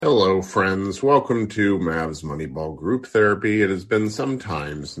Hello, friends. Welcome to Mavs Moneyball Group Therapy. It has been some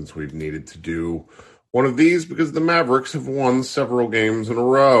time since we've needed to do one of these because the Mavericks have won several games in a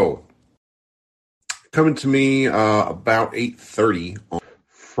row. Coming to me about 8:30 on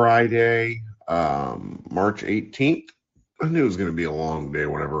Friday, March 18th. I knew it was going to be a long day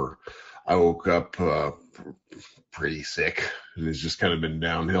whenever I woke up pretty sick, and it's just kind of been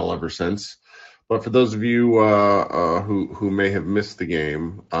downhill ever since. But for those of you who may have missed the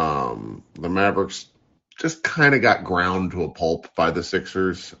game, the Mavericks just kind of got ground to a pulp by the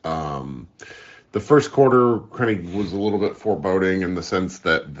Sixers. The first quarter kind of was a little bit foreboding in the sense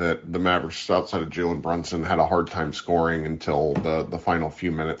that the Mavericks outside of Jalen Brunson had a hard time scoring until the final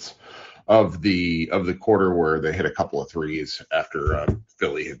few minutes of the quarter, where they hit a couple of threes after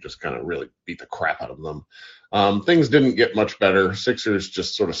Philly had just kind of really beat the crap out of them. Things didn't get much better. Sixers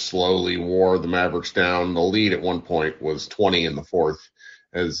just sort of slowly wore the Mavericks down. The lead at one point was 20 in the fourth,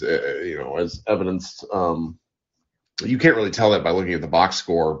 as as evidenced. You can't really tell that by looking at the box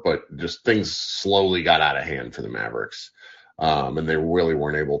score, but just things slowly got out of hand for the Mavericks. And they really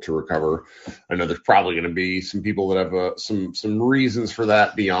weren't able to recover. I know there's probably going to be some people that have some reasons for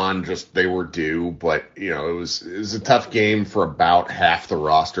that beyond just they were due, but it was a tough game for about half the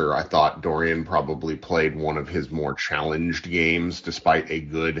roster. I thought Dorian probably played one of his more challenged games, despite a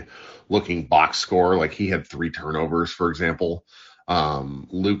good looking box score. Like, he had 3 turnovers, for example.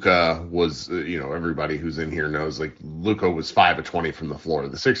 Luka was, everybody who's in here knows, like, Luka was 5 of 20 from the floor.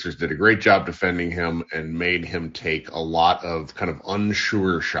 The Sixers did a great job defending him and made him take a lot of kind of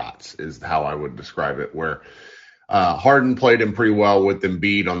unsure shots, is how I would describe it, where Harden played him pretty well with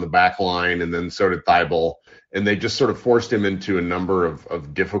Embiid on the back line, and then so did Thibault. And they just sort of forced him into a number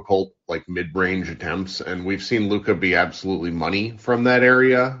of difficult, like, mid-range attempts. And we've seen Luka be absolutely money from that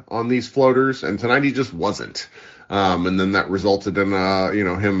area on these floaters. And tonight he just wasn't. And then that resulted in,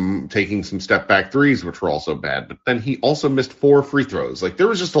 him taking some step back threes, which were also bad. But then he also missed 4 free throws. Like, there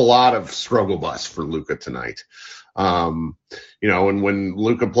was just a lot of struggle bus for Luka tonight. And when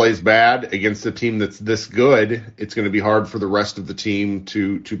Luka plays bad against a team that's this good, it's going to be hard for the rest of the team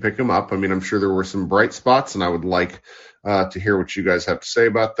to pick him up. I mean, I'm sure there were some bright spots, and I would like to hear what you guys have to say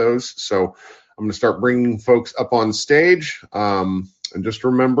about those. So I'm going to start bringing folks up on stage. And just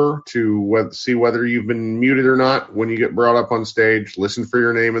remember to see whether you've been muted or not when you get brought up on stage. Listen for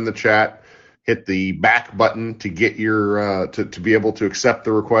your name in the chat. Hit the back button to get your to be able to accept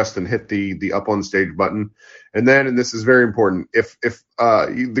the request, and hit the up on stage button. And then, and this is very important, if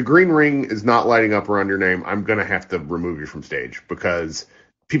the green ring is not lighting up around your name, I'm going to have to remove you from stage because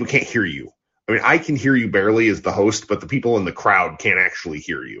people can't hear you. I mean, I can hear you barely as the host, but the people in the crowd can't actually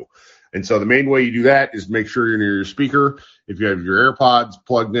hear you. And so the main way you do that is make sure you're near your speaker. If you have your AirPods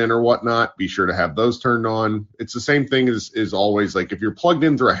plugged in or whatnot, be sure to have those turned on. It's the same thing as always. Like, if you're plugged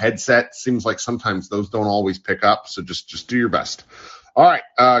in through a headset, seems like sometimes those don't always pick up. So just do your best. All right.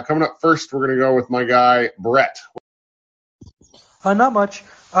 Coming up first, we're going to go with my guy, Brett. Not much.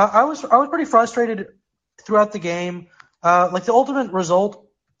 I was pretty frustrated throughout the game. Like, the ultimate result,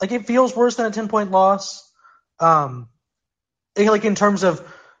 like, it feels worse than a 10-point loss. Like, in terms of,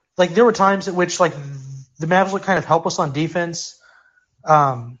 like, there were times at which, like, the Mavs would kind of help us on defense.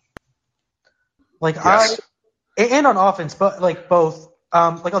 Yes. And on offense, but, like, both.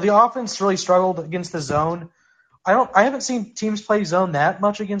 The offense really struggled against the zone. I haven't seen teams play zone that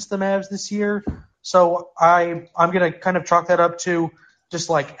much against the Mavs this year. So I'm going to kind of chalk that up to just,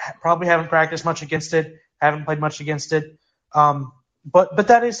 like, probably haven't practiced much against it, haven't played much against it. But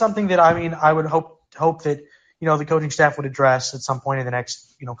that is something that, I mean, I would hope that, the coaching staff would address at some point in the next,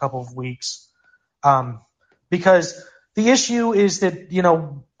 couple of weeks. Because the issue is that,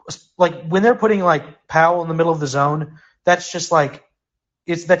 like, when they're putting, like, Powell in the middle of the zone, that's just like,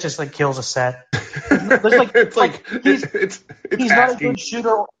 that just like kills a set. He's not a good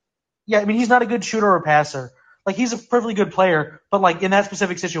shooter. Yeah, I mean, he's not a good shooter or passer. Like, he's a perfectly good player, but, like, in that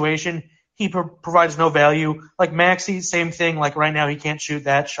specific situation, he provides no value. Like, Maxey, same thing. Like, right now, he can't shoot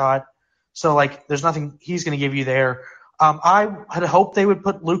that shot. So, like, there's nothing he's going to give you there. I had hoped they would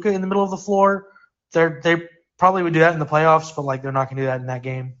put Luka in the middle of the floor. They probably would do that in the playoffs, but, like, they're not going to do that in that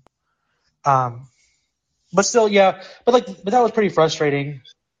game. But still, yeah. But that was pretty frustrating.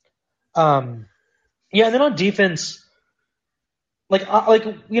 And then on defense,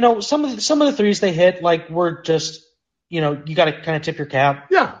 some of the threes they hit, like, were just, you got to kind of tip your cap.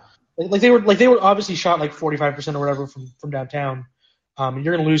 Yeah. They were obviously shot like 45% or whatever from downtown. And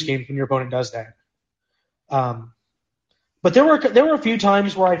you're going to lose games when your opponent does that. But there were a few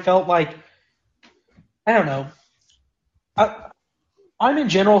times where I felt like, I don't know. I'm in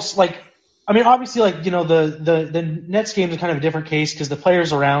general, like, I mean, obviously, like, the Nets game is kind of a different case because the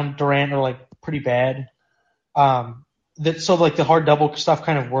players around Durant are like pretty bad. So like the hard double stuff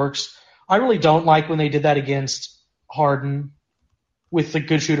kind of works. I really don't like when they did that against Harden with the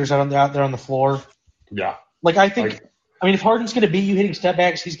good shooters out there on the floor. Yeah. Like I mean, if Harden's going to beat you hitting step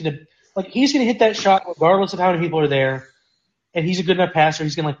backs, he's going to hit that shot regardless of how many people are there. And he's a good enough passer.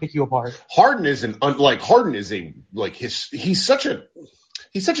 He's gonna pick you apart.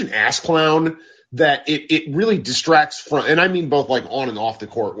 He's such an ass clown that it really distracts from, and I mean both like on and off the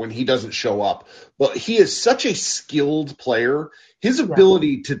court when he doesn't show up. But he is such a skilled player. His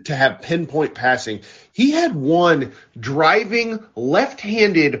ability to have pinpoint passing. He had one driving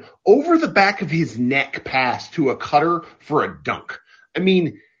left-handed over the back of his neck pass to a cutter for a dunk. I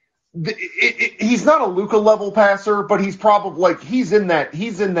mean, he's not a Luka level passer, but he's probably he's in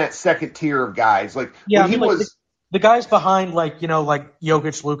that second tier of guys. The guys behind like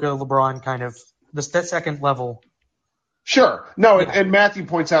Jokic, Luka, LeBron, kind of that second level. Sure. No, and Matthew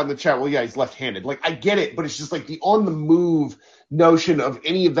points out in the chat, well, yeah, he's left-handed. Like, I get it, but it's just like the on-the-move notion of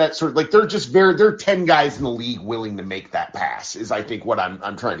any of that sort of, like, there are 10 guys in the league willing to make that pass is, I think, what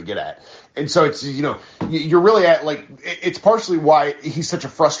I'm trying to get at. And so it's, you're really at, like, it's partially why he's such a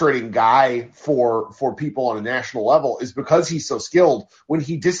frustrating guy for people on a national level is because he's so skilled. When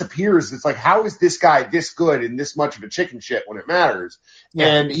he disappears, it's like, how is this guy this good and this much of a chicken shit when it matters? Yeah.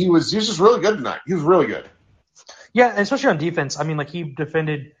 And he was just really good tonight. He was really good. Yeah, and especially on defense. I mean, like, he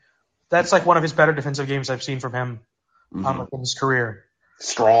defended – that's, like, one of his better defensive games I've seen from him in his career.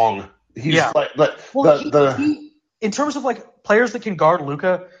 Strong. He's in terms of, like, players that can guard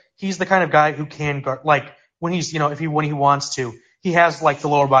Luka, he's the kind of guy who can guard – like, when he's – when he wants to, he has, like, the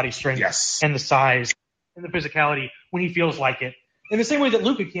lower body strength and the size and the physicality when he feels like it. In the same way that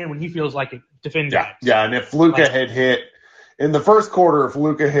Luka can when he feels like it, defend guys. Yeah, and if Luka had hit – in the first quarter, if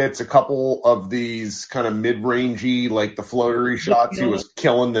Luka hits a couple of these kind of mid-rangey, like the floatery shots he was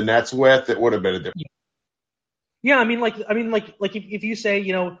killing the Nets with, it would have been a different. Yeah, if you say,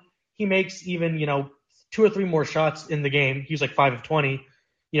 he makes even, 2 or 3 more shots in the game, he's like 5 of 20,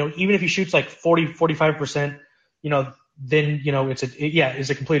 even if he shoots like 45%, then, it's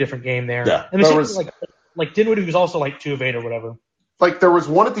a completely different game there. Yeah. And the same thing, like Dinwiddie was also like 2 of 8 or whatever. Like, there was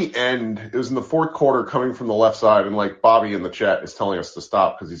one at the end. It was in the fourth quarter coming from the left side, and, like, Bobby in the chat is telling us to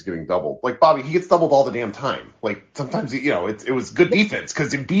stop because he's getting doubled. Like, Bobby, he gets doubled all the damn time. Like, sometimes, it was good defense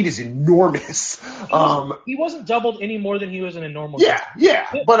because Embiid is enormous. He wasn't doubled any more than he was in a normal game. Yeah.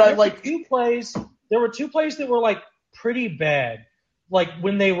 But there were 2 plays that were, like, pretty bad. Like,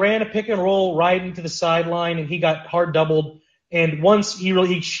 when they ran a pick and roll right into the sideline and he got hard doubled, and once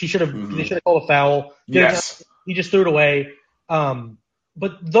they should have called a foul. Yes. He just threw it away.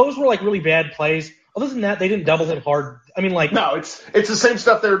 But those were like really bad plays. Other than that, they didn't double him hard. I mean, like no, it's the same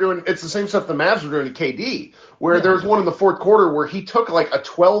stuff they were doing. It's the same stuff the Mavs were doing to KD, where there was one in the fourth quarter where he took like a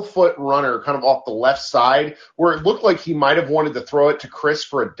 12-foot runner kind of off the left side, where it looked like he might have wanted to throw it to Chris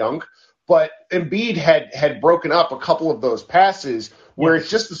for a dunk, but Embiid had broken up a couple of those passes where it's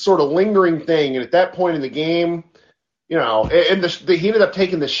just the sort of lingering thing, and at that point in the game. He ended up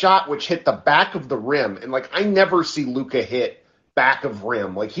taking the shot which hit the back of the rim, and like I never see Luka hit back of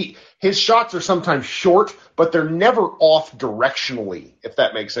rim. Like his shots are sometimes short, but they're never off directionally. If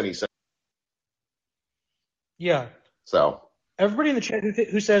that makes any sense. Yeah. So everybody in the chat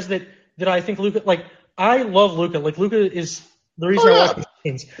who says that I think Luka, like I love Luka. Like Luka is the reason I watch these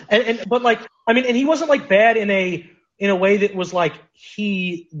games. But like I mean, and he wasn't like bad in a way that was like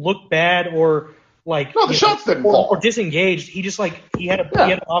he looked bad or. Like no, the shots didn't fall. Or disengaged. He just he had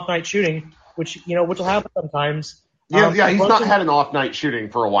an off night shooting, which will happen sometimes. Yeah, he's not had an off night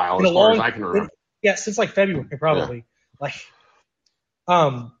shooting for a while, as far as I can remember. Yeah, since like February probably.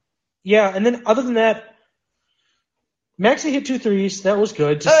 Yeah. And then other than that, Maxey hit 2 threes. That was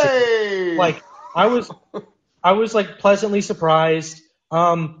good. Hey! Like I was like pleasantly surprised.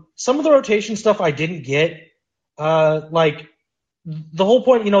 Some of the rotation stuff I didn't get. The whole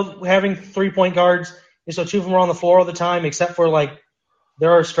point, having 3-point guards is so 2 of them are on the floor all the time, except for like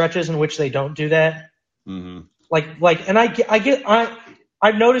there are stretches in which they don't do that. Mm-hmm.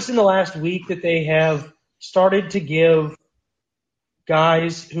 I've noticed in the last week that they have started to give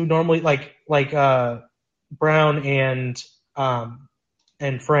guys who normally like Brown and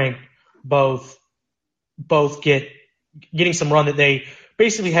Frank both getting some run that they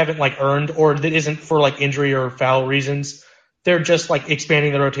basically haven't like earned or that isn't for like injury or foul reasons. They're just like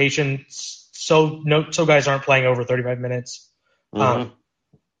expanding the rotation so guys aren't playing over 35 minutes. Mm-hmm.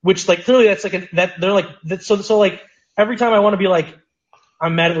 Which like clearly that's like they're like so like every time I want to be like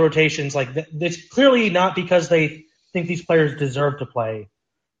I'm mad at the rotations like it's clearly not because they think these players deserve to play.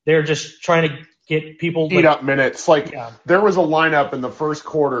 they're just trying to get people eat up minutes. Like Yeah. there was a lineup in the first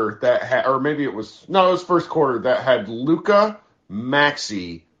quarter that had, or maybe it was first quarter that had Luka,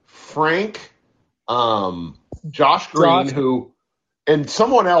 Maxey, Frank, Josh Green, and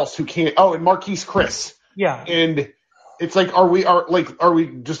someone else who can't. Oh, and Marquise Chris. Yeah. And it's like, are we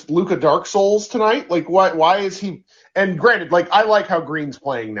just Luka Dark Souls tonight? Like, why is he? And granted, like I like how Green's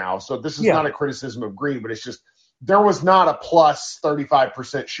playing now, so this is not a criticism of Green, but it's just there was not a plus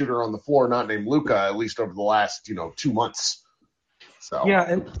 35% shooter on the floor not named Luka, at least over the last 2 months. So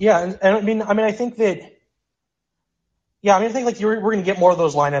and I mean I think that. Yeah, I think like we're going to get more of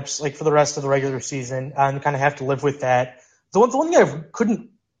those lineups like for the rest of the regular season and kind of have to live with that. The one thing I couldn't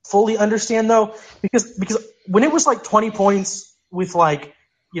fully understand though, because when it was like 20 points with 10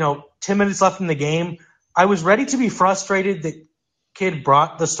 minutes left in the game, I was ready to be frustrated that Kidd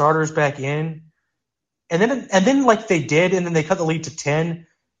brought the starters back in, and then like they did, and then they cut the lead to 10,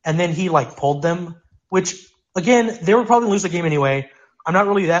 and then he like pulled them, which again they were probably going to lose the game anyway. I'm not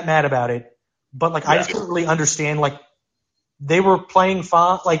really that mad about it, but I just couldn't really understand they were playing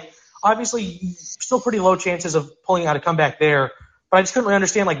fine. Like, obviously, still pretty low chances of pulling out a comeback there. But I just couldn't really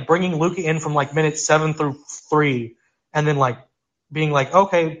understand, bringing Luka in from, minutes 7 through 3 and then, being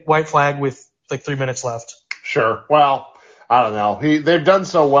okay, white flag with, 3 minutes left. Sure. Well, I don't know. They've done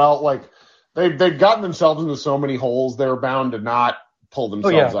so well. They've gotten themselves into so many holes. They're bound to not pull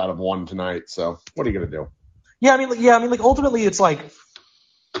themselves out of one tonight. So, what are you going to do? Yeah, ultimately, it's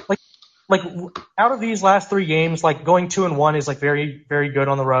out of these last 3 games, going 2-1 is very, very good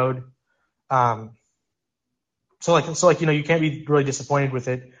on the road. So you can't be really disappointed with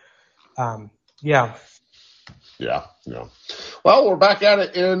it. Yeah. Yeah. Well, we're back at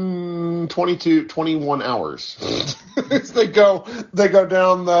it in 21 hours. they go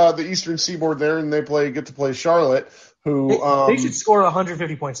down the Eastern Seaboard there, and get to play Charlotte, who they should score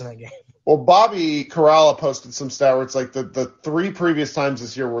 150 points in that game. Well, Bobby Corrala posted some stat where it's the 3 previous times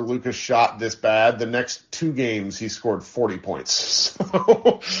this year where Lucas shot this bad, the next 2 games he scored 40 points.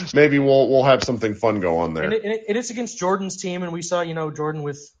 So maybe we'll have something fun go on there. And it is against Jordan's team, and we saw Jordan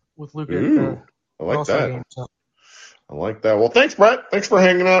with Luka. I like that. Game, so. I like that. Well, thanks, Brett. Thanks for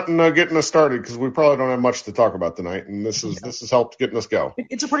hanging out and getting us started, because we probably don't have much to talk about tonight, and this has helped getting us go.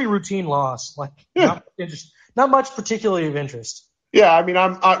 It's a pretty routine loss, not much particularly of interest. Yeah, I mean,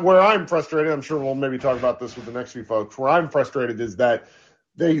 where I'm frustrated. I'm sure we'll maybe talk about this with the next few folks. Where I'm frustrated is that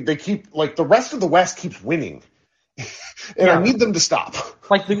they keep the rest of the West keeps winning, and I need them to stop.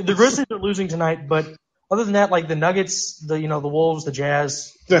 The Grizzlies are losing tonight, but other than that, the Nuggets, the Wolves, the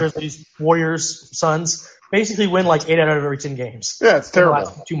Jazz, Grizzlies, Warriors, Suns, basically win 8 out of every 10 games. Yeah, it's terrible. The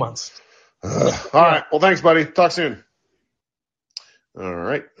last 2 months. All right. Well, thanks, buddy. Talk soon. All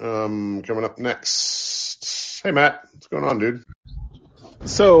right. Coming up next. Hey, Matt. What's going on, dude?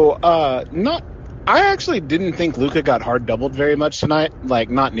 So, I actually didn't think Luka got hard doubled very much tonight.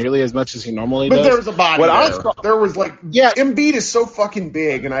 Not nearly as much as he normally does. But there was a body there. There was Embiid is so fucking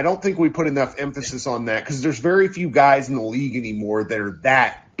big, and I don't think we put enough emphasis on that, because there's very few guys in the league anymore that are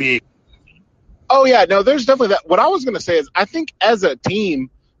that big. Oh, yeah. No, there's definitely that. What I was going to say is I think as a team,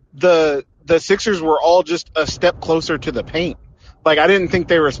 the Sixers were all just a step closer to the paint. I didn't think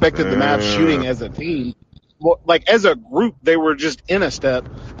they respected the Mavs shooting as a team. Well, as a group, they were just in a step,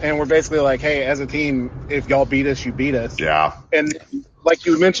 and we're basically hey, as a team, if y'all beat us, you beat us. Yeah. And like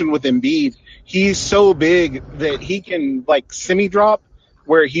you mentioned with Embiid, he's so big that he can semi-drop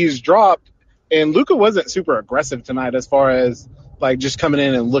where he's dropped, and Luka wasn't super aggressive tonight as far as just coming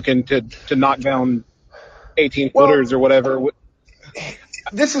in and looking to knock down 18-footers or whatever.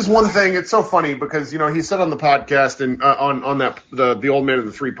 This is one thing. It's so funny because, he said on the podcast and on that the Old Man of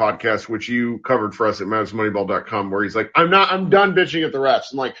the Three podcast, which you covered for us at MavsMoneyball.com, where he's like, I'm done bitching at the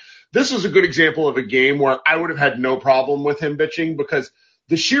refs. And this was a good example of a game where I would have had no problem with him bitching, because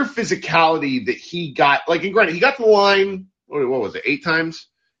the sheer physicality that he got, and granted, he got to the line, what was it, 8 times?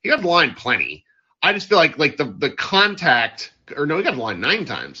 He got to the line plenty. I just feel like the contact, or no, he got to the line 9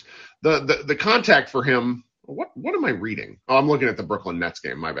 times. The contact for him. What am I reading? Oh, I'm looking at the Brooklyn Nets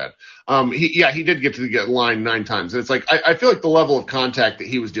game. My bad. He did get to the line 9 times. And it's I feel like the level of contact that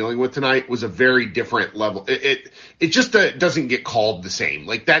he was dealing with tonight was a very different level. It just doesn't get called the same.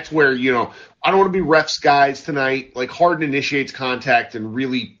 That's where, I don't want to be refs guys tonight. Harden initiates contact in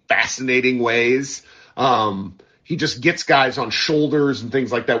really fascinating ways. He just gets guys on shoulders and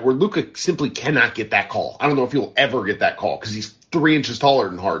things like that, where Luka simply cannot get that call. I don't know if he'll ever get that call, because he's 3 inches taller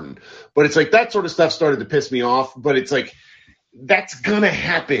than Harden. But it's that sort of stuff started to piss me off. But it's that's going to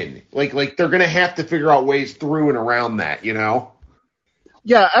happen. They're going to have to figure out ways through and around that,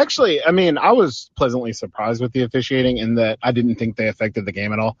 Yeah, actually, I mean, I was pleasantly surprised with the officiating in that I didn't think they affected the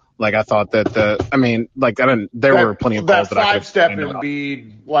game at all. Like, I thought that there were plenty of calls that that I could have five-step complained about.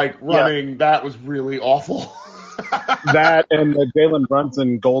 Embiid like Yeah, running, that was really awful. that and the Jalen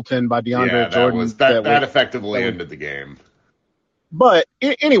Brunson goaltend by DeAndre Yeah, Jordan that effectively that was. ended the game. But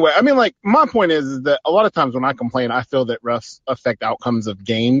anyway, I mean, like, my point is that a lot of times when I complain, I feel that refs affect outcomes of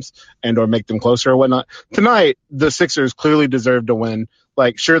games and or make them closer or whatnot. Tonight, the Sixers clearly deserved to win.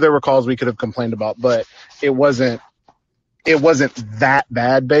 Like, sure, there were calls we could have complained about, but it wasn't that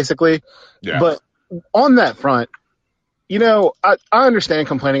bad, basically. Yeah. But on that front, I understand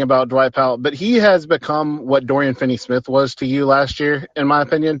complaining about Dwight Powell, but he has become what Dorian Finney-Smith was to you last year, in my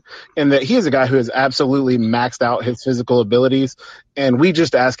opinion, in that he is a guy who has absolutely maxed out his physical abilities, and we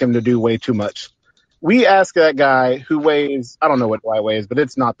just ask him to do way too much. We ask that guy who weighs, I don't know what Dwight weighs, but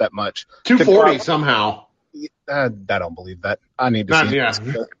it's not that much. 240 somehow. I don't believe that. I need to see. Yeah.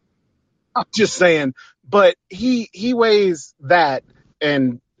 I'm just saying, but he weighs that,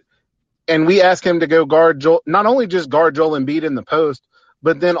 and we ask him to go guard not only just guard Joel Embiid in the post,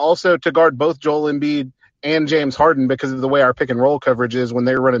 but then also to guard both Joel Embiid and James Harden because of the way our pick and roll coverage is when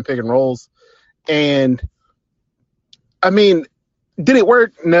they're running pick and rolls. And I mean, did it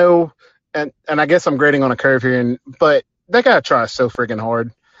work? No. And I guess I'm grading on a curve here, but that guy tries so freaking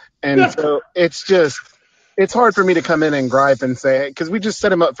hard. And so it's hard for me to come in and gripe and say, because we just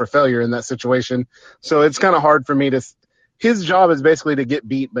set him up for failure in that situation. So it's kind of hard for me to. His job is basically to get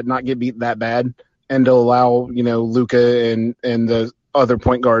beat, but not get beat that bad, and to allow, Luka and the other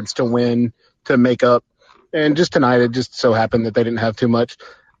point guards to win, to make up. And just tonight, it just so happened that they didn't have too much.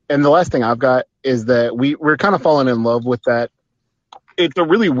 And the last thing I've got is that we're kind of falling in love with that. It's a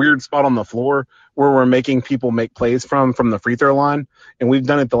really weird spot on the floor where we're making people make plays from the free throw line. And we've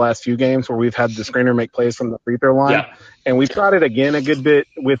done it the last few games where we've had the screener make plays from the free throw line. Yeah. And we've tried it again a good bit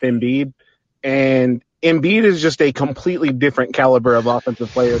with Embiid. And Embiid is just a completely different caliber of offensive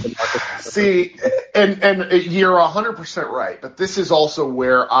player than Marcus. See, and you're 100% right, but this is also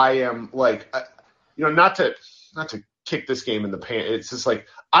where I am like, not to kick this game in the pants. It's just like,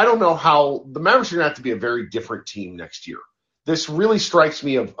 I don't know how the Mavericks are going to have to be a very different team next year. This really strikes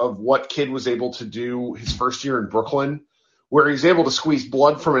me of what Kidd was able to do his first year in Brooklyn, where he's able to squeeze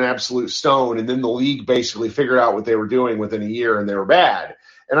blood from an absolute stone, and then the league basically figured out what they were doing within a year, and they were bad.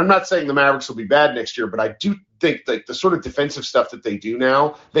 And I'm not saying the Mavericks will be bad next year, but I do think that the sort of defensive stuff that they do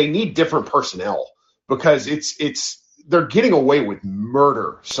now, they need different personnel because they're getting away with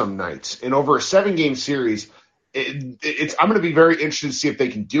murder some nights. And over a 7-game series, I'm going to be very interested to see if they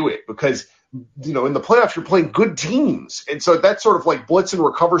can do it because, in the playoffs, you're playing good teams. And so that sort of like blitz and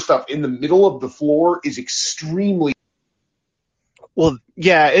recover stuff in the middle of the floor is extremely. Well,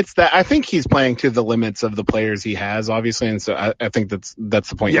 yeah, it's that. I think he's playing to the limits of the players he has, obviously, and so I think that's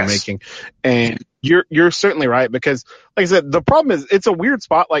the point you're making. And you're certainly right because, like I said, the problem is it's a weird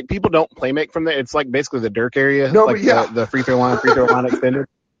spot. Like people don't play make from there. It's like basically the Dirk area, the free throw line extended,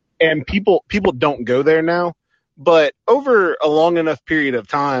 and people don't go there now. But over a long enough period of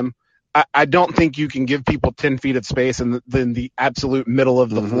time, I don't think you can give people 10 feet of space in the absolute middle of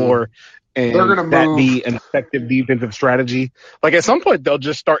the floor. And that be an effective defensive strategy. Like at some point, they'll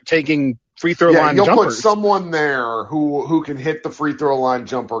just start taking free throw line jumpers. You'll put someone there who can hit the free throw line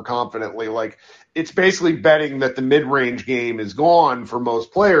jumper confidently. Like it's basically betting that the mid range game is gone for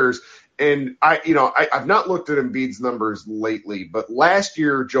most players. And I've not looked at Embiid's numbers lately, but last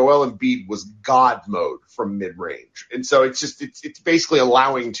year Joel Embiid was God mode from mid range, and so it's basically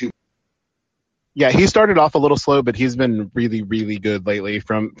allowing to. Yeah, he started off a little slow, but he's been really, really good lately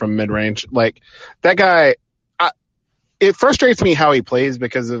from mid-range. Like, that guy, it frustrates me how he plays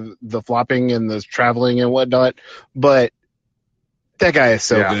because of the flopping and the traveling and whatnot, but that guy is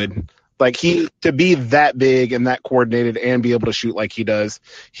so good. Like, to be that big and that coordinated and be able to shoot like he does,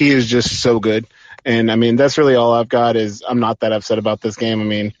 he is just so good. And, I mean, that's really all I've got is I'm not that upset about this game. I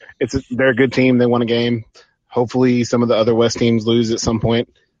mean, they're a good team. They won a game. Hopefully some of the other West teams lose at some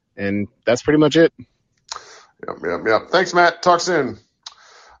point. And that's pretty much it. Yep. Thanks, Matt. Talk soon.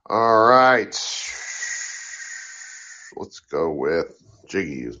 All right. Let's go with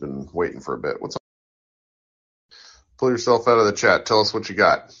Jiggy, who's been waiting for a bit. What's up? Pull yourself out of the chat. Tell us what you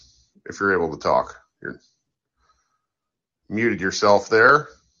got, if you're able to talk. You're muted yourself there.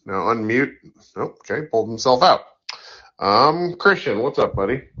 Now unmute. Oh, okay, pulled himself out. Christian, what's up,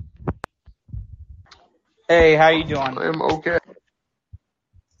 buddy? Hey, how you doing? I'm okay.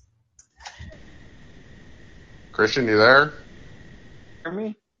 Christian, you there? Hear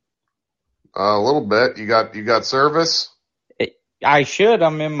me? A little bit. You got service? I should.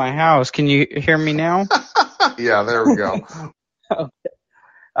 I'm in my house. Can you hear me now? Yeah, there we go.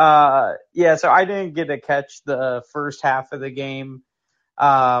 Yeah, so I didn't get to catch the first half of the game.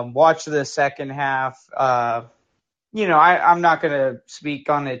 Watch the second half. I'm not going to speak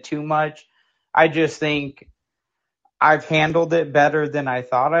on it too much. I just think I've handled it better than I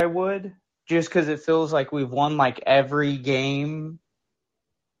thought I would, just because it feels like we've won like every game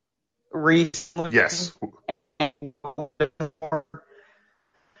recently. Yes. I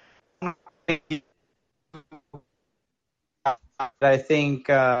think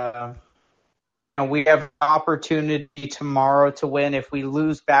we have an opportunity tomorrow to win. If we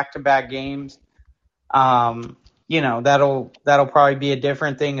lose back-to-back games, that'll probably be a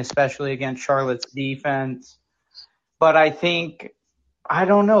different thing, especially against Charlotte's defense. But I think, I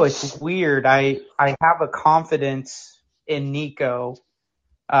don't know, it's weird. I have a confidence in Nico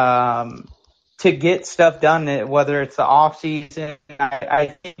to get stuff done, whether it's the off season.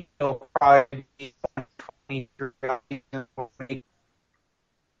 I think it'll probably be 2023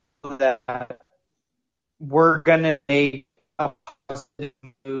 that we're gonna make a positive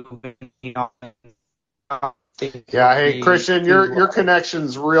move in the offense. Yeah, hey Christian, your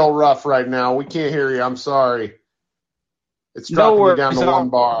connection's real rough right now. We can't hear you. I'm sorry. It's dropping you down to one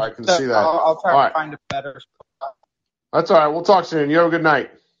bar. I can see that. I'll try to find a better spot. That's all right. We'll talk soon. You have a good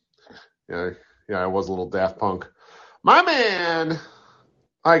night. Yeah, I was a little Daft Punk. My man.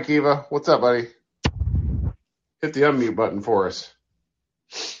 Hi, Kiva. What's up, buddy? Hit the unmute button for us.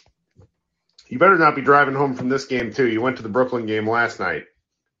 You better not be driving home from this game, too. You went to the Brooklyn game last night.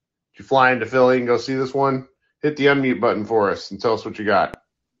 Did you fly into Philly and go see this one? Hit the unmute button for us and tell us what you got.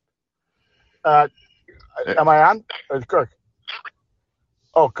 Am I on? Kirk.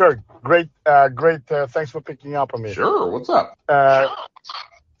 Oh, Kirk. Great. Thanks for picking up on me. Sure. What's up?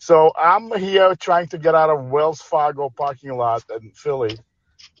 So I'm here trying to get out of Wells Fargo parking lot in Philly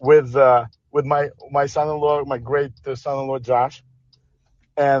with my son-in-law, my great son-in-law Josh,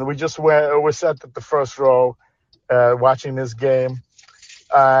 and we sat at the first row watching this game,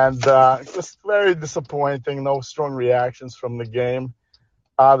 and just very disappointing. No strong reactions from the game,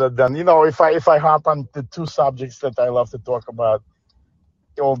 other than if I hop on the two subjects that I love to talk about,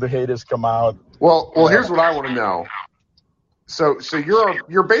 all the haters come out. Well, here's what I want to know. So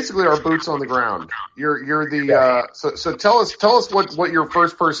you're basically our boots on the ground. You're the so tell us what your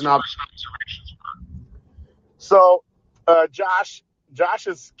first person observations were. So Josh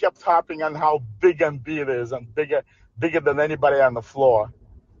has kept harping on how big Embiid is and bigger than anybody on the floor.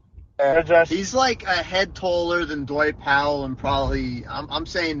 And Josh, he's like a head taller than Dwight Powell and probably I'm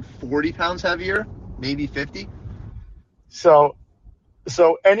saying 40 pounds heavier, maybe 50. So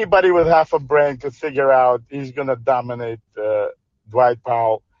anybody with half a brain could figure out he's going to dominate Dwight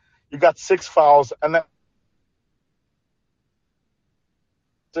Powell. You got 6 fouls, and then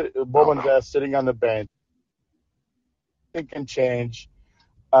Boban sitting on the bench. It can change.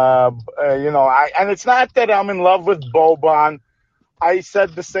 And it's not that I'm in love with Boban. I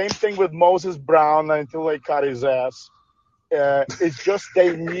said the same thing with Moses Brown until they cut his ass. It's just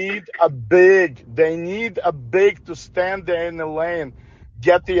they need a big. They need a big to stand there in the lane,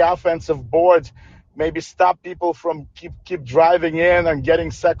 get the offensive boards, maybe stop people from keep driving in and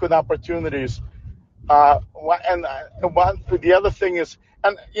getting second opportunities. The other thing is,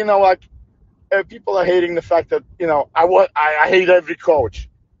 and people are hating the fact that I hate every coach.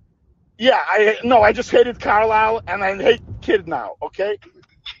 Yeah, I just hated Carlisle and I hate Kidd now. Okay,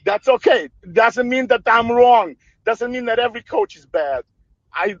 that's okay. Doesn't mean that I'm wrong. Doesn't mean that every coach is bad.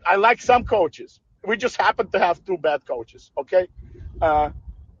 I like some coaches. We just happen to have 2 bad coaches. Okay.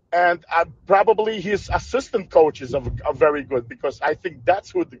 And probably his assistant coaches are very good, because I think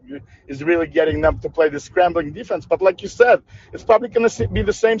that's who is really getting them to play the scrambling defense. But like you said, it's probably going to be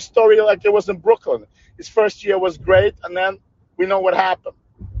the same story like it was in Brooklyn. His first year was great, and then we know what happened.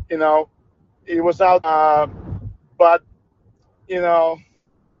 He was out. What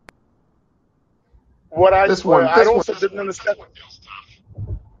I also didn't understand.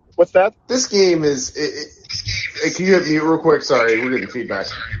 What's that? This game is. Can you hit me real quick? Sorry, we're getting feedback.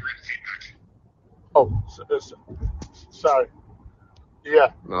 Oh, sorry.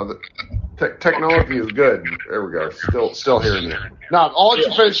 Yeah. No, the technology is good. There we go. Still hearing you. Now, I'll let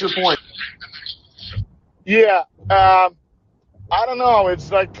you finish your point. Yeah. I don't know.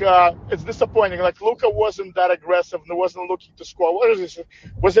 It's like it's disappointing. Like Luka wasn't that aggressive and wasn't looking to score. What is this?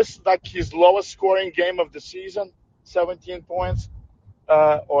 Was this like his lowest scoring game of the season? 17 points.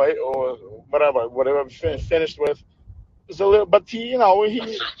 Or whatever finished with. It's a little, but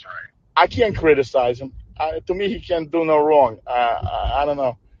I can't criticize him. To me, he can do no wrong. I don't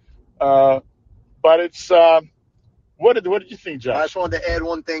know. But it's what did you think, Josh? I just wanted to add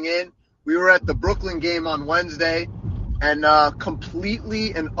one thing in. We were at the Brooklyn game on Wednesday. and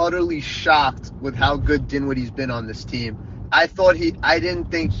completely and utterly shocked with how good Dinwiddie's been on this team. I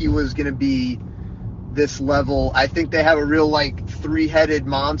didn't think he was going to be this level. I think they have a real, three-headed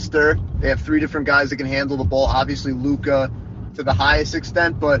monster. They have three different guys that can handle the ball. Obviously, Luka to the highest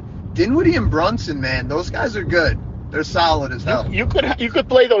extent, but Dinwiddie and Brunson, man, those guys are good. They're solid as hell. You could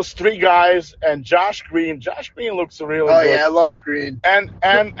play those three guys and Josh Green. Josh Green looks really good. Oh, yeah, I love Green. And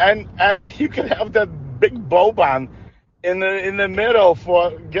you could have that big Boban in the middle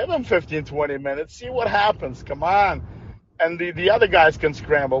give him 15, 20 minutes. See what happens. Come on. And the other guys can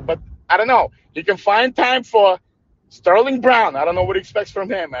scramble. But I don't know. He can find time for Sterling Brown. I don't know what he expects from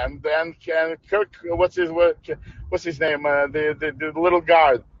him. And Kirk, what's his name? The little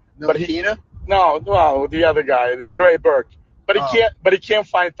guard. Ntilikina? No, the other guy, Trey Burke. But he can't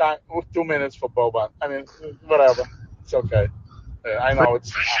find time with 2 minutes for Boban. I mean, whatever. It's okay. I know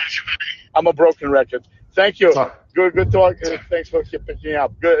I'm a broken record. Thank you. Good talk. Thanks for picking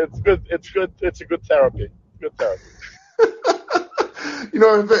up. Good. It's good. It's good. It's a good therapy. Good therapy.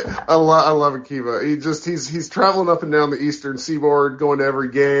 I love Akiva. He's traveling up and down the Eastern Seaboard, going to every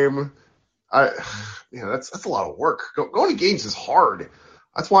game. That's a lot of work. Going to games is hard.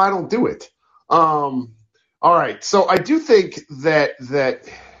 That's why I don't do it. All right. So I do think that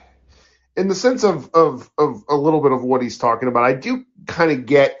in the sense of a little bit of what he's talking about, I do kind of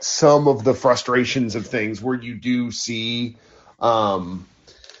get some of the frustrations of things where you do see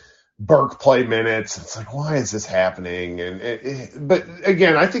Burke play minutes. It's like, why is this happening? But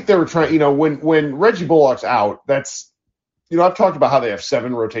again, I think they were trying, when Reggie Bullock's out, that's, I've talked about how they have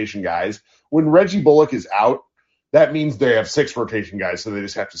 7 rotation guys. When Reggie Bullock is out, that means they have 6 rotation guys, so they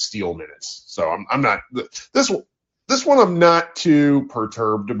just have to steal minutes. So I'm not this one I'm not too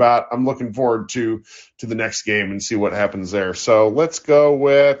perturbed about. I'm looking forward to the next game and see what happens there. So let's go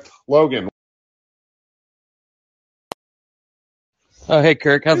with Logan. Oh, hey,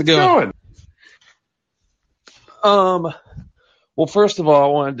 Kirk. How's it going? Well, first of all, I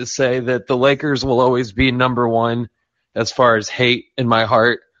wanted to say that the Lakers will always be number one as far as hate in my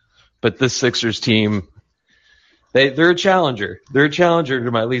heart. But this Sixers team, they're a challenger. They're a challenger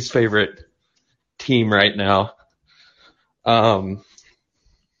to my least favorite team right now.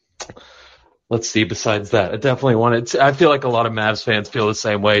 Let's see, besides that, I definitely wanted to, I feel like a lot of Mavs fans feel the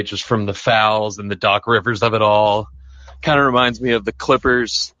same way just from the fouls and the Doc Rivers of it all. Kind of reminds me of the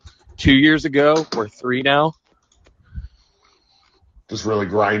Clippers 2 years ago, or 3 now. Just really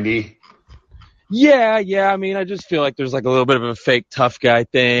grindy. Yeah. I mean, I just feel like there's like a little bit of a fake tough guy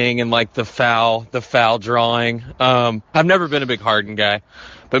thing and like the foul drawing. I've never been a big Harden guy,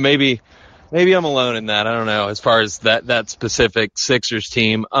 but maybe I'm alone in that. I don't know. As far as that specific Sixers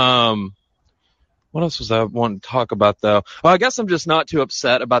team. What else was I wanting to talk about though? Well, I guess I'm just not too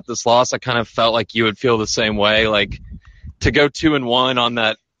upset about this loss. I kind of felt like you would feel the same way. Like to go 2-1 on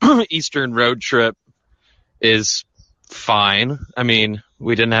that Eastern road trip is fine. I mean,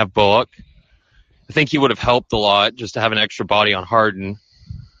 we didn't have Bullock. I think he would have helped a lot just to have an extra body on Harden.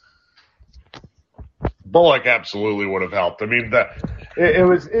 Bullock absolutely would have helped. I mean,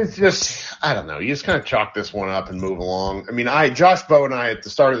 it's just, I don't know. You just kind of chalk this one up and move along. I mean, Josh Bowe and I, at the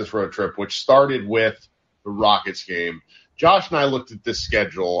start of this road trip, which started with the Rockets game, Josh and I looked at this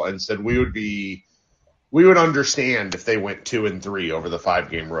schedule and said we would understand if they went 2-3 over the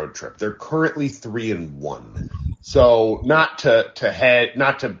 5-game road trip. They're currently 3-1. So not to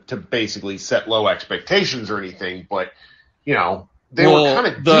basically set low expectations or anything, but they were kind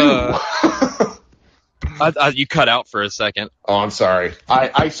of due. You cut out for a second. Oh, I'm sorry.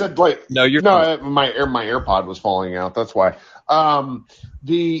 I said no, you're my AirPod was falling out. That's why. I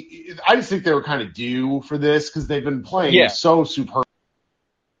just think they were kind of due for this because they've been playing so superb.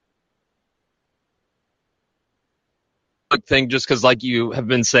 Thing just because like you have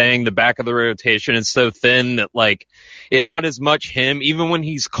been saying, the back of the rotation is so thin that like it's not as much him. Even when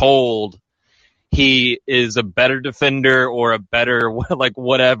he's cold, he is a better defender or a better like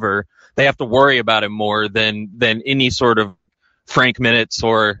whatever. They have to worry about him more than any sort of Frank minutes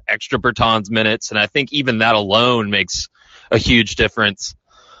or extra Bertans minutes, and I think even that alone makes a huge difference.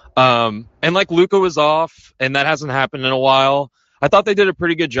 And like Luka was off, and that hasn't happened in a while. I thought they did a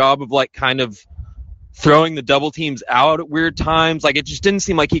pretty good job of like kind of throwing the double teams out at weird times. Like it just didn't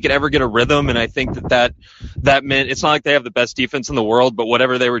seem like he could ever get a rhythm, and I think that meant it's not like they have the best defense in the world, but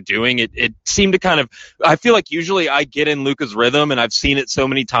whatever they were doing, it seemed to kind of, I feel like usually I get in Luka's rhythm, and I've seen it so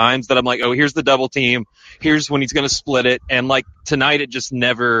many times that I'm like, oh, here's the double team, here's when he's going to split it, and like tonight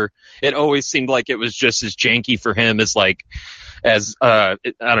it always seemed like it was just as janky for him as I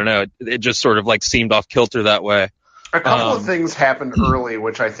don't know, it just sort of like seemed off kilter that way. A couple of things happened early,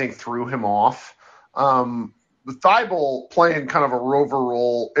 which I think threw him off. Thibault playing kind of a rover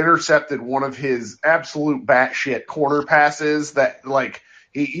role intercepted one of his absolute batshit corner passes that like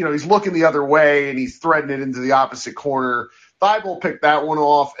he's looking the other way and he's threading it into the opposite corner. Thibault picked that one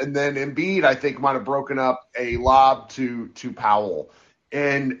off, and then Embiid, I think, might have broken up a lob to Powell.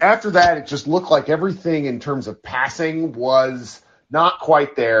 And after that, it just looked like everything in terms of passing was not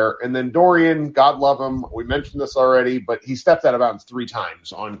quite there. And then Dorian, God love him, we mentioned this already, but he stepped out of bounds 3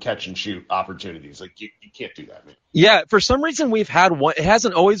 times on catch and shoot opportunities. Like, you can't do that, man. Yeah, for some reason we've had one. It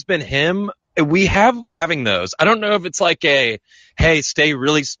hasn't always been him. We have having those. I don't know if it's like hey, stay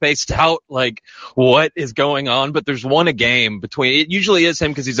really spaced out, like what is going on, but there's one a game between. It usually is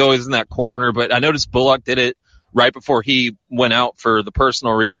him because he's always in that corner, but I noticed Bullock did it right before he went out for the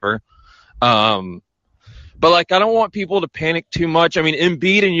personal river. But like, I don't want people to panic too much. I mean,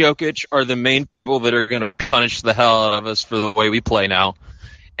 Embiid and Jokic are the main people that are going to punish the hell out of us for the way we play now.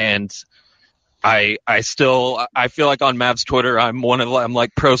 And I feel like on Mavs Twitter, I'm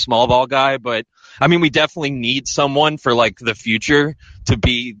like pro small ball guy, but I mean, we definitely need someone for like the future to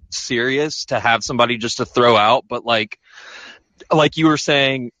be serious, to have somebody just to throw out. But like you were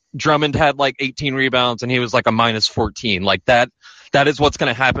saying, Drummond had like 18 rebounds and he was like a minus 14. Like that is what's going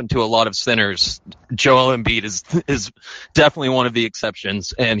to happen to a lot of centers. Joel Embiid is definitely one of the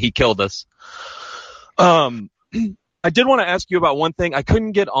exceptions, and he killed us. I did want to ask you about one thing. I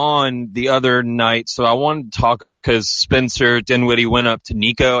couldn't get on the other night, so I wanted to talk because Spencer Dinwiddie went up to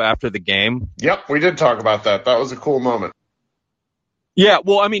Nico after the game. Yep, we did talk about that. That was a cool moment. Yeah,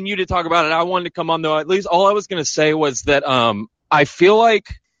 well, I mean, you did talk about it. I wanted to come on, though. At least all I was going to say was that I feel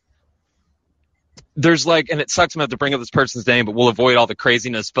like there's like, and it sucks I'm going to have to bring up this person's name, but we'll avoid all the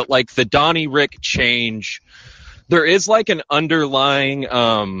craziness. But like the Donnie Rick change, there is like an underlying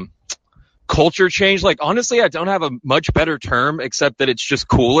culture change. Like, honestly, I don't have a much better term except that it's just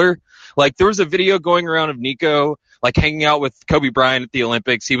cooler. Like, there was a video going around of Nico like hanging out with Kobe Bryant at the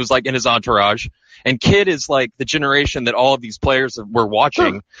Olympics. He was like in his entourage, and Kid is like the generation that all of these players were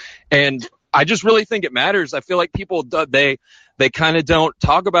watching. And I just really think it matters. I feel like people, they kind of don't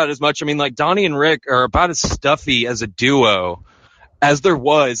talk about it as much. I mean, like Donnie and Rick are about as stuffy as a duo as there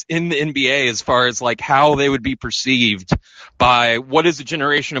was in the NBA as far as like how they would be perceived by what is a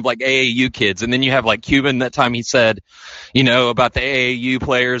generation of like AAU kids. And then you have like Cuban, that time he said, about the AAU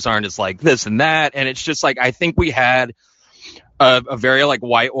players aren't as like this and that. And it's just like, I think we had a very like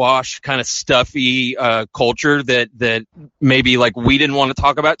whitewashed kind of stuffy culture that maybe like we didn't want to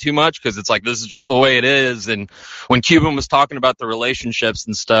talk about too much because it's like this is the way it is. And when Cuban was talking about the relationships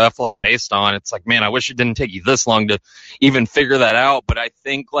and stuff based on, it's like, man, I wish it didn't take you this long to even figure that out. But I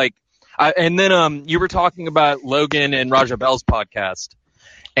think like and then you were talking about Logan and Raja Bell's podcast,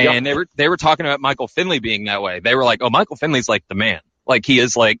 and they were talking about Michael Finley being that way. They were like, oh, Michael Finley's like the man. Like he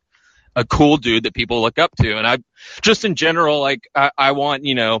is like a cool dude that people look up to. And I just in general, like I want,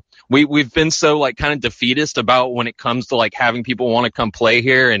 we've been so like kind of defeatist about when it comes to like having people want to come play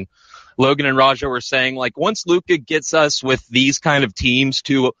here. And Logan and Raja were saying like, once Luka gets us with these kind of teams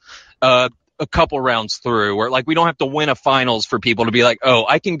to a couple rounds through, where like we don't have to win a finals for people to be like, oh,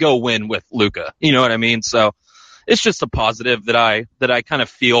 I can go win with Luka. You know what I mean? So it's just a positive that I kind of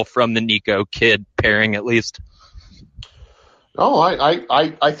feel from the Nico Kid pairing, at least. Oh,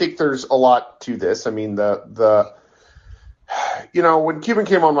 I think there's a lot to this. I mean, when Cuban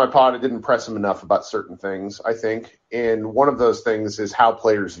came on my pod, it didn't press him enough about certain things, I think. And one of those things is how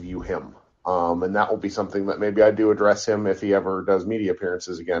players view him. And that will be something that maybe I do address him if he ever does media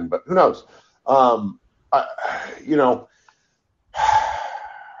appearances again, but who knows?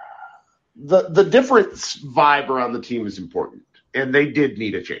 The different vibe around the team is important, and they did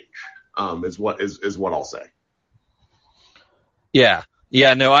need a change, is what I'll say. Yeah.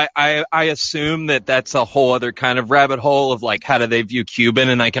 Yeah, no, I assume that that's a whole other kind of rabbit hole of like, how do they view Cuban?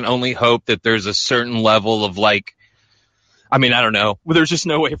 And I can only hope that there's a certain level of like, I mean, I don't know. Well, there's just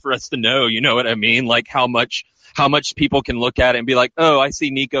no way for us to know, you know what I mean? Like how much people can look at it and be like, oh, I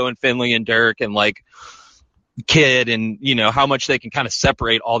see Nico and Finley and Dirk and like Kid, and how much they can kind of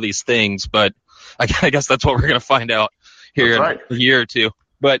separate all these things. But I guess that's what we're going to find out here in a year or two.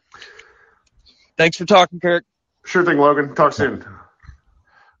 But thanks for talking, Kirk. Sure thing, Logan. Talk soon.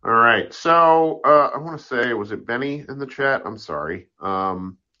 All right. So I want to say, was it Benny in the chat? I'm sorry.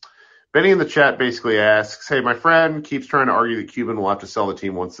 Benny in the chat basically asks, hey, my friend keeps trying to argue that Cuban will have to sell the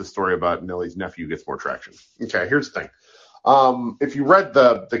team once the story about Nelly's nephew gets more traction. Okay, here's the thing. If you read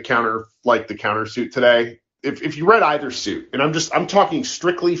the counter suit today, if you read either suit, and I'm talking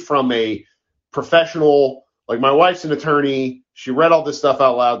strictly from a professional, like my wife's an attorney, she read all this stuff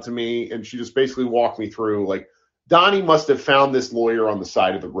out loud to me, and she just basically walked me through, like, Donnie must have found this lawyer on the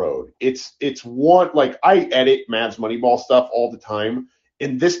side of the road. It's one, like, I edit Mavs Moneyball stuff all the time,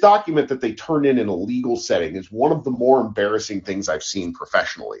 and this document that they turned in a legal setting is one of the more embarrassing things I've seen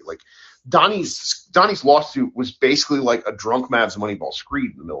professionally. Like, Donnie's lawsuit was basically like a drunk Mavs Moneyball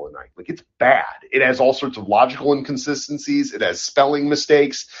screed in the middle of the night. Like, it's bad. It has all sorts of logical inconsistencies. It has spelling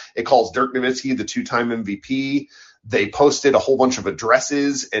mistakes. It calls Dirk Nowitzki the 2-time MVP. They posted a whole bunch of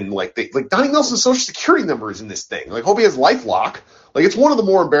addresses, and like Donnie Nelson's social security number is in this thing. Like, hope he has LifeLock. Like, it's one of the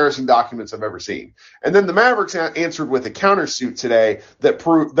more embarrassing documents I've ever seen. And then the Mavericks answered with a countersuit today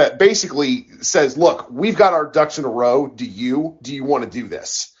that basically says, look, we've got our ducks in a row. Do you want to do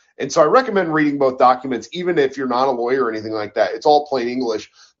this? And so I recommend reading both documents, even if you're not a lawyer or anything like that. It's all plain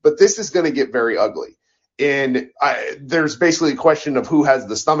English, but this is going to get very ugly. And there's basically a question of who has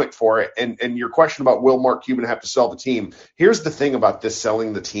the stomach for it. And your question about will Mark Cuban have to sell the team. Here's the thing about this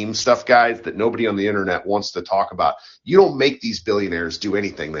selling the team stuff, guys, that nobody on the internet wants to talk about. You don't make these billionaires do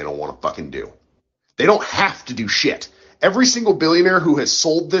anything they don't want to fucking do. They don't have to do shit. Every single billionaire who has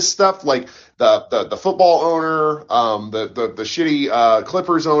sold this stuff, like the football owner, the shitty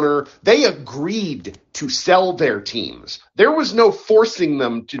Clippers owner, they agreed to sell their teams. There was no forcing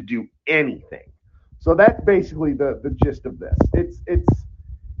them to do anything. So that's basically the gist of this.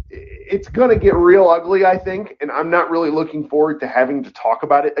 It's going to get real ugly, I think, and I'm not really looking forward to having to talk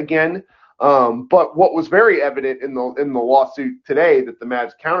about it again. But what was very evident in the lawsuit today that the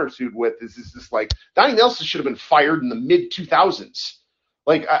Mavs countersued with is just like Donnie Nelson should have been fired in the mid-2000s.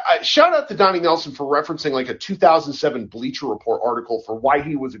 Like, I shout out to Donnie Nelson for referencing like a 2007 Bleacher Report article for why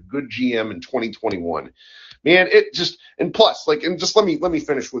he was a good GM in 2021. Man, it just, and plus, like, and just let me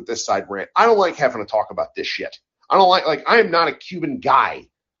finish with this side rant. I don't like having to talk about this shit. I don't like I am not a Cuban guy,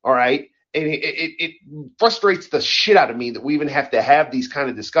 all right? And it frustrates the shit out of me that we even have to have these kind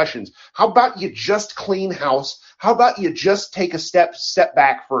of discussions. How about you just clean house? How about you just take a step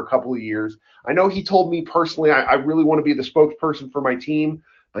back for a couple of years? I know he told me personally I really want to be the spokesperson for my team,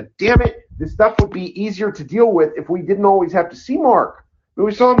 but damn it, this stuff would be easier to deal with if we didn't always have to see Mark.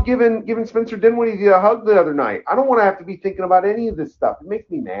 We saw him giving Spencer Dinwiddie a hug the other night. I don't want to have to be thinking about any of this stuff. It makes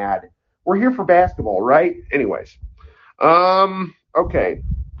me mad. We're here for basketball, right? Anyways. Okay.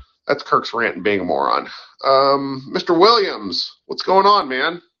 That's Kirk's rant and being a moron. Mr. Williams, what's going on,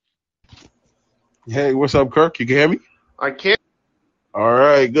 man? Hey, what's up, Kirk? You can hear me? I can't. All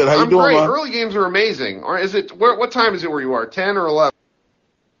right, good. How you I'm doing, great. man? Early games are amazing. Or is it? What time is it where you are? 10 or 11?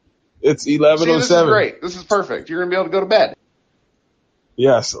 It's 11:07. See, this is great. This is perfect. You're gonna be able to go to bed.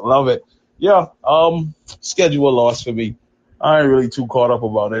 Yes, love it. Yeah, schedule loss for me. I ain't really too caught up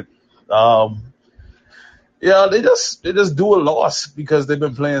about it. Yeah, they just do a loss because they've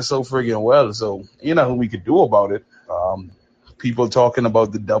been playing so friggin' well. So you know what we could do about it. People talking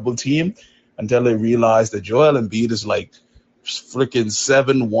about the double team until they realize that Joel Embiid is like freaking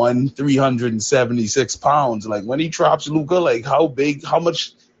 7'1", 376 pounds. Like when he drops Luka, like how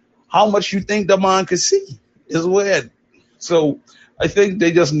much you think the man could see is weird. So I think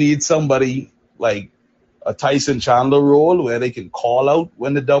they just need somebody like a Tyson Chandler role where they can call out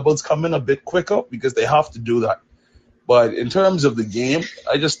when the doubles come in a bit quicker because they have to do that. But in terms of the game,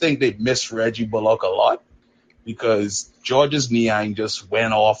 I just think they missed Reggie Bullock a lot because Georges Niang just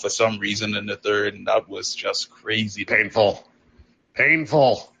went off for some reason in the third, and that was just crazy. Painful.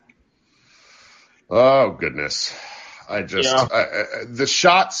 Oh, goodness. The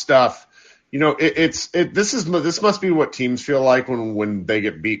shot stuff, you know, this must be what teams feel like when they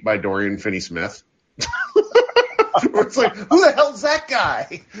get beat by Dorian Finney-Smith. It's like, who the hell's that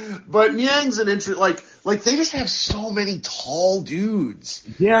guy? But Niang's an interest. Like they just have so many tall dudes.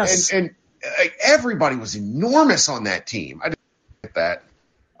 Yes, and everybody was enormous on that team. I didn't get that.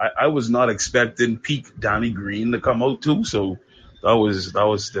 I was not expecting peak Donnie Green to come out too, so that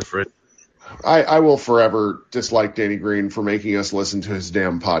was different. I will forever dislike Danny Green for making us listen to his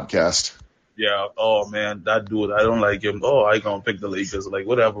damn podcast. Yeah. Oh man, that dude, I don't like him. Oh, I gonna pick the Lakers. Like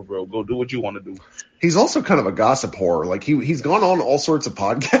whatever, bro. Go do what you want to do. He's also kind of a gossip whore. Like he's gone on all sorts of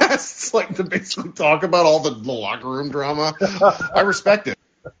podcasts, like to basically talk about all the locker room drama. I respect it.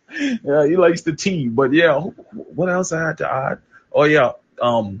 Yeah, he likes the tea. But yeah, what else I had to add? Oh yeah,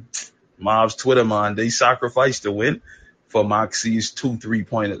 Mavs Twitter man, they sacrificed the win for Maxi's 2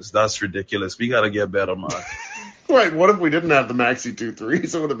 3-pointers. That's ridiculous. We gotta get better, man. Right. What if we didn't have the Maxi 2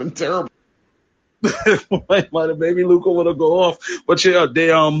 3s? It would have been terrible. Maybe Luka would have go off. But yeah, they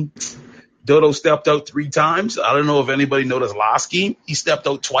Dodo stepped out 3 times. I don't know if anybody noticed last game. He stepped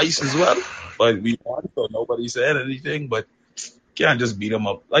out twice as well. But we won, so nobody said anything. But can't just beat him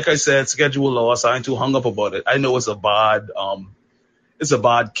up. Like I said, schedule loss. I ain't too hung up about it. I know it's a bad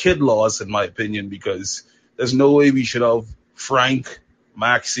kid loss in my opinion because There's no way we should have Frank,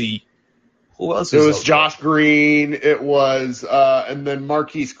 Maxey. Who else It is was out Josh Green. It was, and then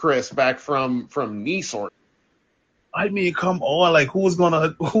Marquise Chris back from Nice. Or I mean, come on, like who was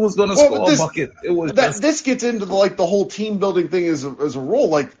gonna Well, score but a bucket? It was that just, this gets into the whole team building thing as a role.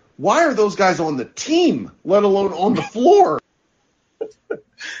 Like, why are those guys on the team, let alone on the floor?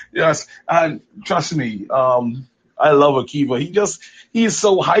 yes, and trust me, I love Akiva. He's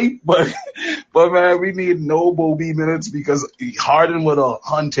so hype, but man, we need no Bobby minutes because Harden would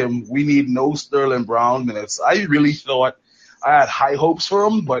hunt him. We need no Sterling Brown minutes. I really thought I had high hopes for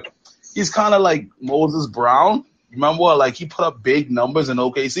him, but he's kind of like Moses Brown. Remember, like he put up big numbers in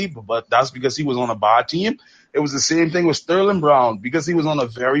OKC, but that's because he was on a bad team. It was the same thing with Sterling Brown because he was on a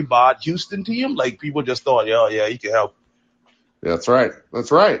very bad Houston team. Like people just thought, yeah, he can help. That's right.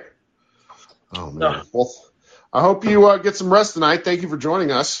 Oh man. Well, I hope you get some rest tonight. Thank you for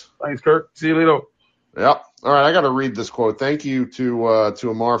joining us. Thanks, Kirk. See you later. Yep. All right, I got to read this quote. Thank you to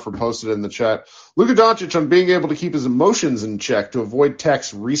Amar for posting it in the chat. Luka Doncic on being able to keep his emotions in check to avoid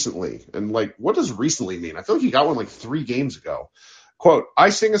texts recently. And, like, what does recently mean? I feel like he got one, like, 3 games ago. Quote, I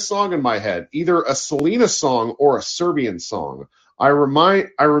sing a song in my head, either a Selena song or a Serbian song. I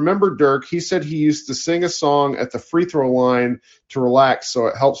remember Dirk. He said he used to sing a song at the free throw line to relax, so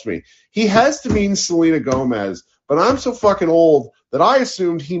it helps me. He has to mean Selena Gomez, but I'm so fucking old that I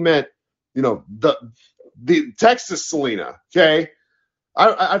assumed he meant, the Texas Selena, okay?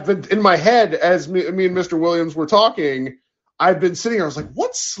 I've been in my head as me and Mr. Williams were talking. I've been sitting here. I was like,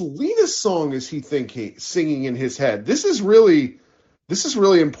 what Selena song is he singing in his head? This is really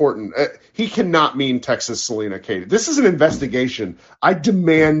important. He cannot mean Texas Selena, Katie. This is an investigation. I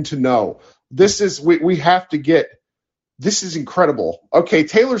demand to know. We have to get. This is incredible. Okay,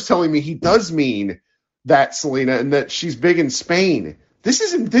 Taylor's telling me he does mean that Selena and that she's big in Spain. This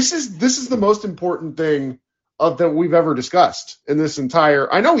is the most important thing that we've ever discussed in this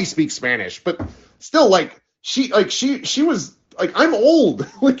entire. I know he speaks Spanish, but still, she was like, I'm old.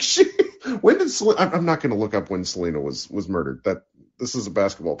 When did Selena? I'm not going to look up when Selena was murdered. This is a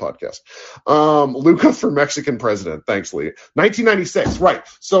basketball podcast. Luka for Mexican president. Thanks, Lee. 1996, right?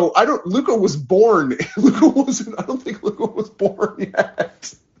 So Luka was born. I don't think Luka was born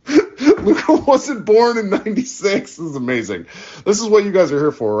yet. Luka wasn't born in 96. This is amazing. This is what you guys are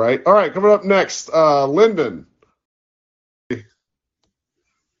here for, right? All right, coming up next, Lyndon.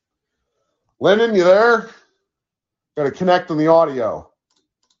 Lyndon, you there? Got to connect on the audio.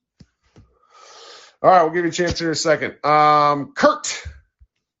 All right, we'll give you a chance here in a second. Kurt.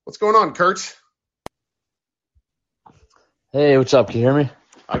 What's going on, Kurt? Hey, what's up? Can you hear me?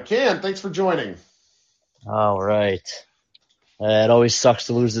 I can. Thanks for joining. All right. It always sucks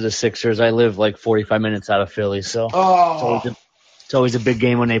to lose to the Sixers. I live like 45 minutes out of Philly, so it's always a big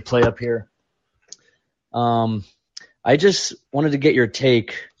game when they play up here. I just wanted to get your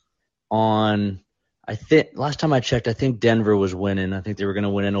take on, I think last time I checked, I think Denver was winning. I think they were going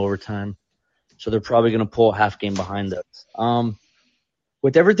to win in overtime. So they're probably going to pull a half game behind us.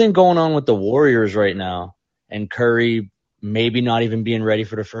 With everything going on with the Warriors right now and Curry maybe not even being ready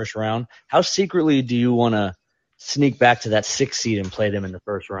for the first round, how secretly do you want to sneak back to that 6th seed and play them in the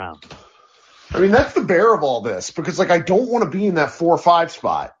first round? I mean, that's the bear of all this because, I don't want to be in that 4 or 5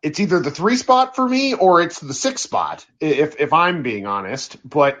 spot. It's either the 3 spot for me or it's the 6 spot, if I'm being honest.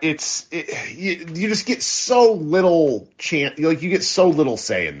 But you just get so little chance. You get so little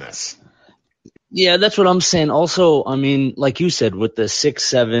say in this. Yeah, that's what I'm saying. Also, I mean, like you said, with the 6,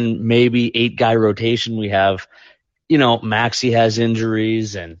 7, maybe 8 guy rotation we have, Maxey has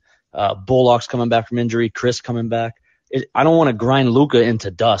injuries and Bullock's coming back from injury, Chris coming back. I don't want to grind Luka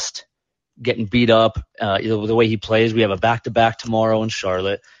into dust, getting beat up the way he plays. We have a back-to-back tomorrow in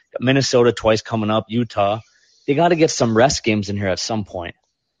Charlotte. Got Minnesota twice coming up, Utah. They got to get some rest games in here at some point.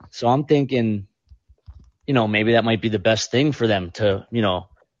 So I'm thinking, maybe that might be the best thing for them to,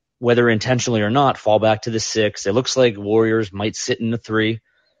 whether intentionally or not, fall back to the 6. It looks like Warriors might sit in the 3.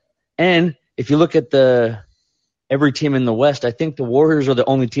 And if you look at every team in the West, I think the Warriors are the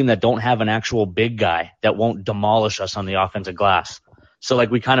only team that don't have an actual big guy that won't demolish us on the offensive glass. So,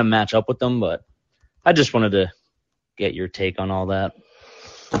 we kind of match up with them, but I just wanted to get your take on all that.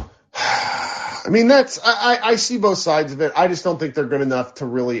 I mean, I see both sides of it. I just don't think they're good enough to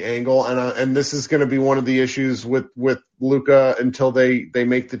really angle, and this is going to be one of the issues with Luka until they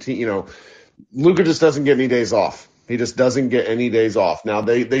make the team. Luka just doesn't get any days off. He just doesn't get any days off. Now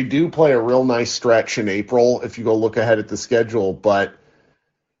they do play a real nice stretch in April if you go look ahead at the schedule, but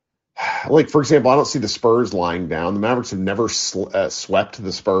like, for example, I don't see the Spurs lying down. The Mavericks have never swept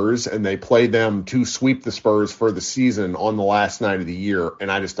the Spurs, and they played them to sweep the Spurs for the season on the last night of the year,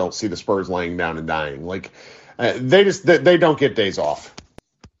 and I just don't see the Spurs laying down and dying. Like, they don't get days off.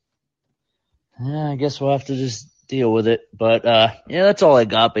 Yeah, I guess we'll have to just deal with it. But, yeah, that's all I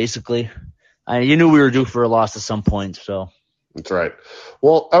got, basically. You knew we were due for a loss at some point, so. That's right.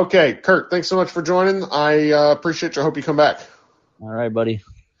 Well, okay, Kurt, thanks so much for joining. I appreciate you. I hope you come back. All right, buddy.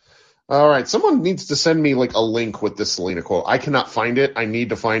 All right. Someone needs to send me like a link with this Selena quote. I cannot find it. I need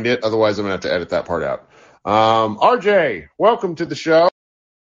to find it. Otherwise, I'm going to have to edit that part out. RJ, welcome to the show.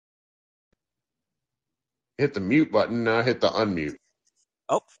 Hit the mute button. Hit the unmute.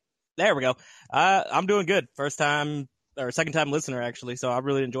 Oh, there we go. I'm doing good. First time or second time listener, actually. So I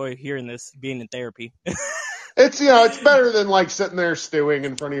really enjoy hearing this, being in therapy. It's, it's better than like sitting there stewing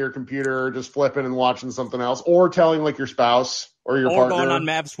in front of your computer, or just flipping and watching something else, or telling like your spouse or your partner. Or going on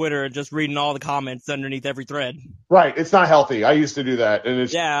Mavs Twitter and just reading all the comments underneath every thread. Right. It's not healthy. I used to do that. And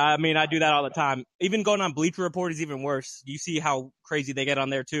it's. Yeah, I mean, I do that all the time. Even going on Bleacher Report is even worse. You see how crazy they get on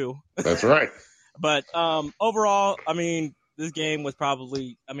there too. That's right. But overall, I mean, this game was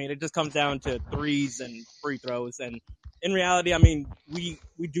probably, it just comes down to threes and free throws. And in reality, I mean, we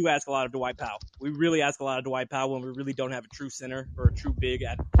do ask a lot of Dwight Powell. We really ask a lot of Dwight Powell when we really don't have a true center or a true big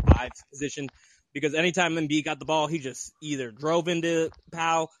at 5 position. Because anytime Embiid got the ball, he just either drove into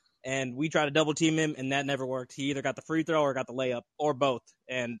Powell and we tried to double team him, and that never worked. He either got the free throw or got the layup or both,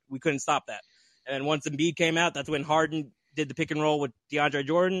 and we couldn't stop that. And then once Embiid came out, that's when Harden did the pick and roll with DeAndre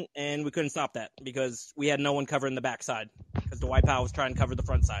Jordan, and we couldn't stop that because we had no one covering the backside because Dwight Powell was trying to cover the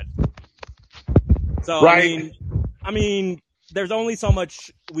front side. So, right. I mean, there's only so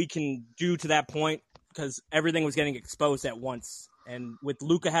much we can do to that point because everything was getting exposed at once. And with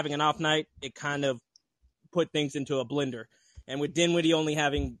Luka having an off night, it kind of put things into a blender. And with Dinwiddie only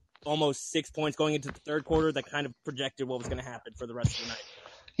having almost 6 points going into the third quarter, that kind of projected what was going to happen for the rest of the night.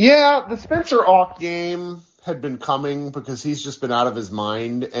 Yeah, the Spencer off game had been coming because he's just been out of his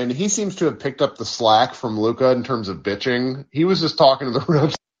mind, and he seems to have picked up the slack from Luka in terms of bitching. He was just talking to the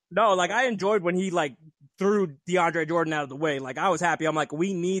refs. No, like, I enjoyed when he, like, threw DeAndre Jordan out of the way. Like, I was happy. I'm like,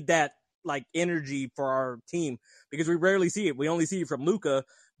 we need that, like, energy for our team because we rarely see it. We only see it from Luka,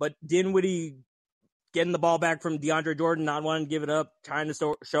 but Dinwiddie getting the ball back from DeAndre Jordan, not wanting to give it up, trying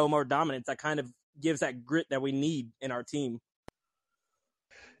to show more dominance, that kind of gives that grit that we need in our team.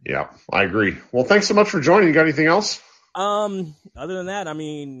 Yeah, I agree. Well, thanks so much for joining. You got anything else? Other than that,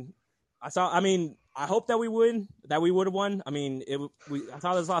 I hope that we would have won. I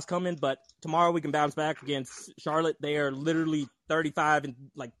saw this loss coming, but tomorrow we can bounce back against Charlotte. They are literally 35 and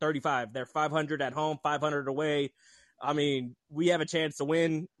 35. They're 500 at home, 500 away. I mean, we have a chance to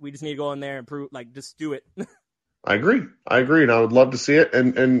win. We just need to go in there and prove, just do it. I agree, and I would love to see it.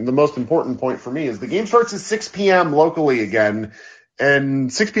 And the most important point for me is the game starts at 6 p.m. locally again,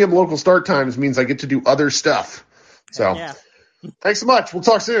 and 6 p.m. local start times means I get to do other stuff. So, yeah. Thanks so much. We'll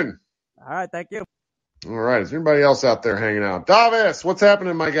talk soon. All right, thank you. All right, is there anybody else out there hanging out? Davis, what's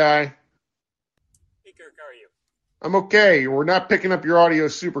happening, my guy? Hey, Kirk, how are you? I'm okay. We're not picking up your audio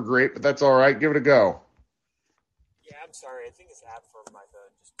super great, but that's all right. Give it a go. Yeah, I'm sorry. I think this app for my phone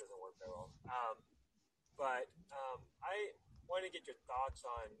just doesn't work very well. I want to get your thoughts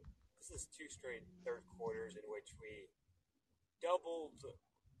on this is 2 straight third quarters in which we doubled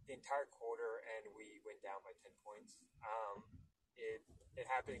the entire quarter and we went down by 10 points. It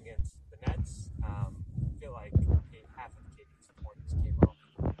happened against the Nets. I feel like half of KD's points came off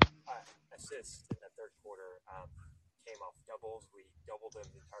assists in the third quarter. Came off doubles. We doubled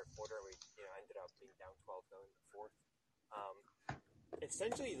them the entire quarter. We ended up being down 12 going in the fourth.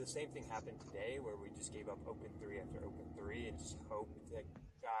 Essentially, the same thing happened today, where we just gave up open 3 after open 3 and just hoped that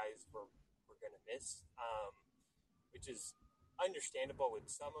guys were going to miss, which is understandable with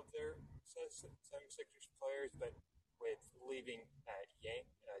some of their 76ers players, but with leaving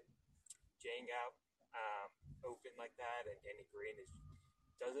Jang out open like that and Danny Green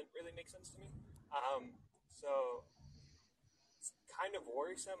doesn't really make sense to me. So it's kind of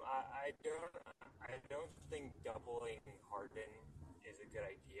worrisome. I don't think doubling Harden is a good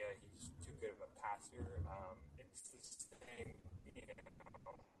idea. He's too good of a passer. It's the same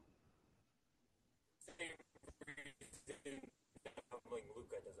reason doubling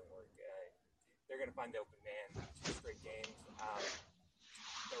Luka doesn't work. They're going to find the open man 2 straight games.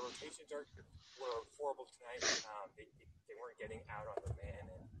 The rotations were horrible tonight. They weren't getting out on the man,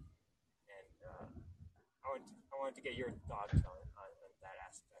 and I wanted to get your thoughts on that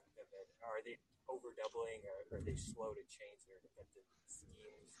aspect of it. Are they over doubling, or are they slow to change their defensive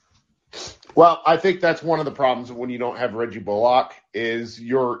schemes? Well, I think that's one of the problems when you don't have Reggie Bullock is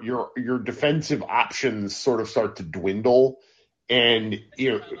your defensive options sort of start to dwindle. And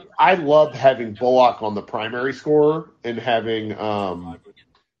I love having Bullock on the primary scorer and having I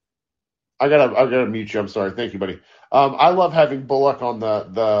gotta mute you. I'm sorry. Thank you, buddy. I love having Bullock on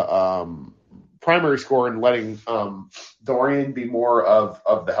the primary scorer and letting Dorian be more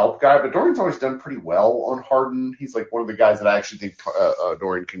of the help guy. But Dorian's always done pretty well on Harden. He's like one of the guys that I actually think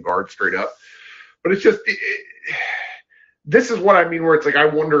Dorian can guard straight up. But it's just this is what I mean, where it's like I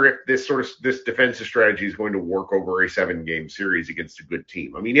wonder if this defensive strategy is going to work over a 7-game series against a good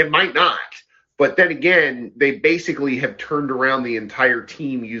team. I mean, it might not. But then again, they basically have turned around the entire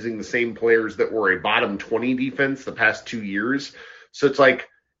team using the same players that were a bottom 20 defense the past 2 years. So it's like,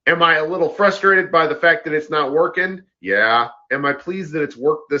 am I a little frustrated by the fact that it's not working? Yeah. Am I pleased that it's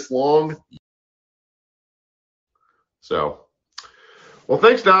worked this long? So, well,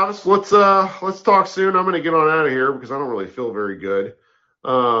 thanks, Davis. Let's talk soon. I'm going to get on out of here because I don't really feel very good.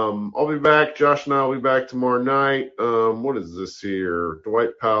 I'll be back. Josh and I will be back tomorrow night. What is this here?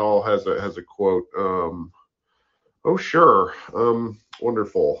 Dwight Powell has a quote. Oh, sure.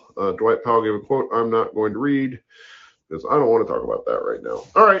 Wonderful. Dwight Powell gave a quote I'm not going to read because I don't want to talk about that right now.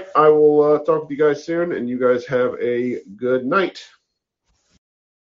 All right. I will talk with you guys soon, and you guys have a good night.